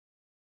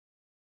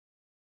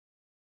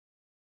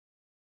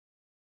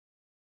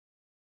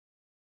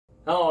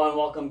Hello and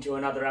welcome to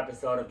another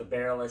episode of The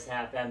Barrel is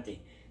Half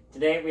Empty.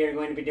 Today we are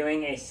going to be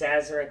doing a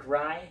Sazerac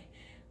Rye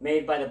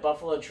made by the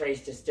Buffalo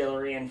Trace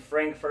Distillery in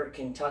Frankfort,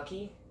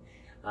 Kentucky.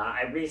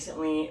 I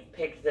recently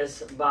picked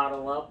this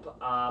bottle up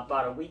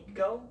about a week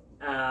ago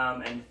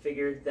and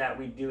figured that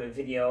we'd do a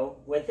video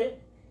with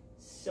it.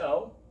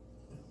 So,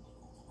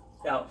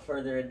 without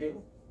further ado,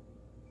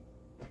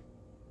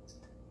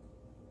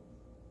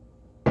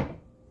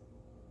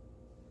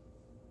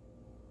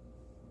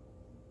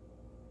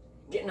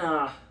 getting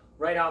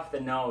right off the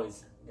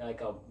nose,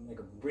 like a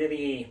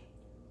really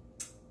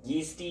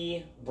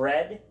yeasty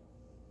bread,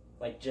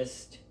 like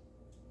just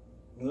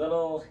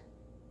little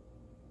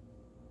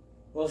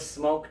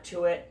smoke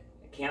to it,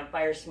 a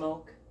campfire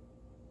smoke.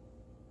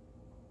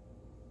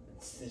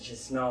 It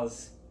just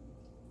smells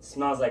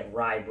like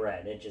rye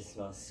bread. It just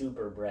smells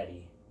super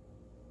bready.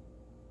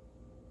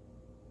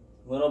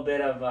 A little bit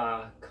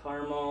of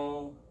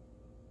caramel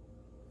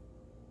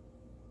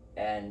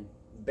and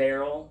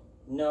barrel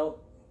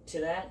note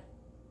to that.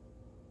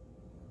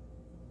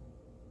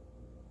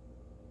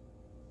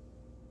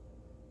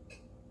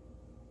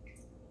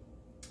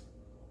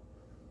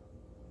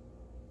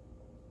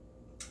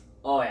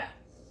 Oh yeah,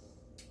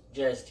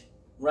 just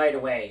right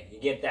away you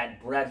get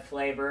that bread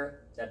flavor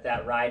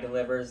that rye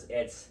delivers.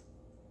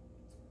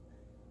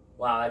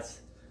 Wow,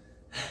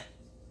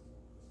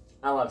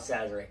 I love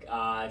Sazerac.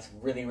 It's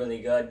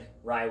really good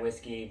rye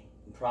whiskey,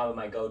 probably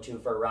my go-to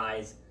for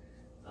ryes.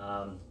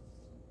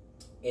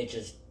 It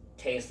just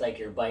tastes like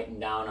you're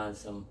biting down on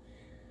some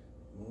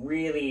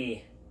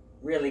really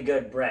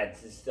good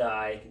breads.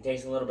 You can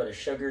taste a little bit of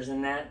sugars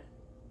in that.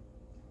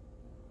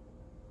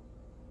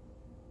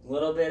 A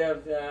little bit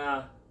of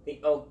the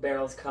oak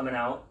barrels coming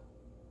out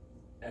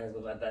as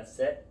we let that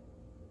sit.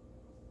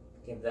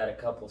 Give that a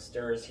couple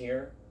stirs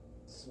here.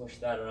 Swish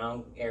that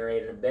around,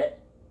 aerate it a bit.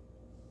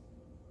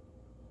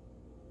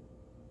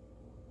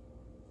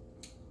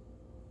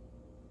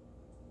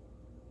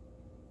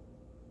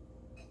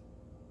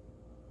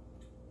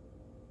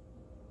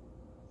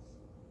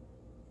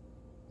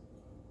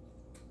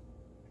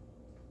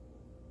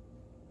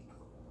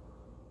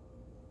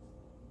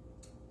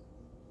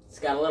 It's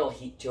got a little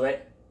heat to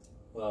it.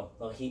 Well,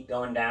 a little heat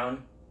going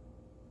down.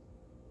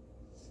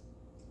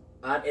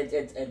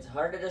 It's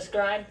hard to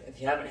describe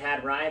if you haven't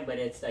had rye, but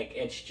it's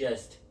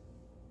just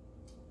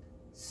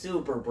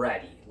super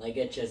bready. Like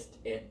it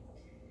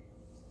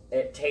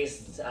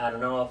tastes, I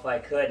don't know if I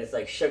could, it's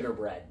like sugar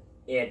bread.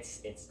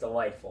 It's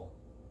delightful.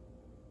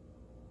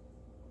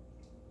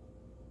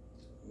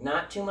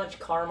 Not too much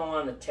caramel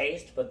on the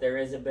taste, but there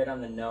is a bit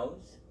on the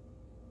nose.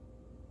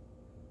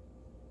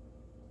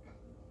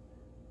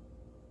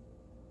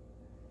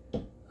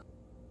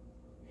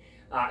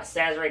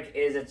 Sazerac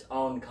is its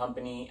own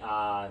company,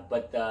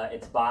 but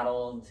it's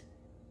bottled,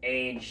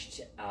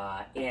 aged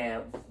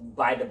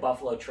by the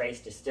Buffalo Trace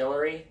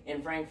Distillery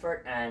in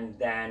Frankfort, and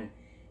then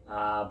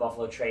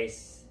Buffalo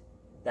Trace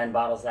then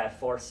bottles that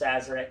for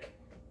Sazerac.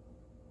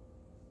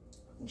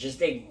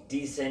 Just a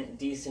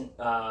decent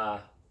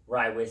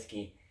rye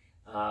whiskey.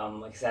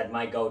 Like I said,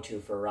 my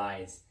go-to for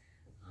ryes.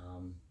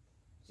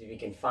 So if you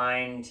can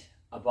find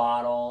a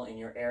bottle in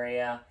your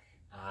area,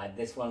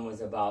 this one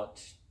was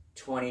about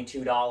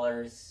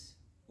 $22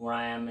 where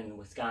I am in the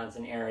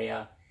Wisconsin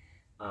area.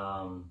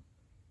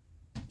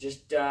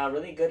 Just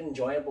really good,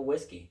 enjoyable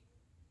whiskey.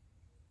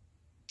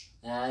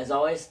 As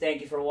always,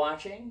 thank you for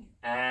watching,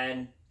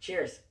 and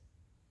cheers.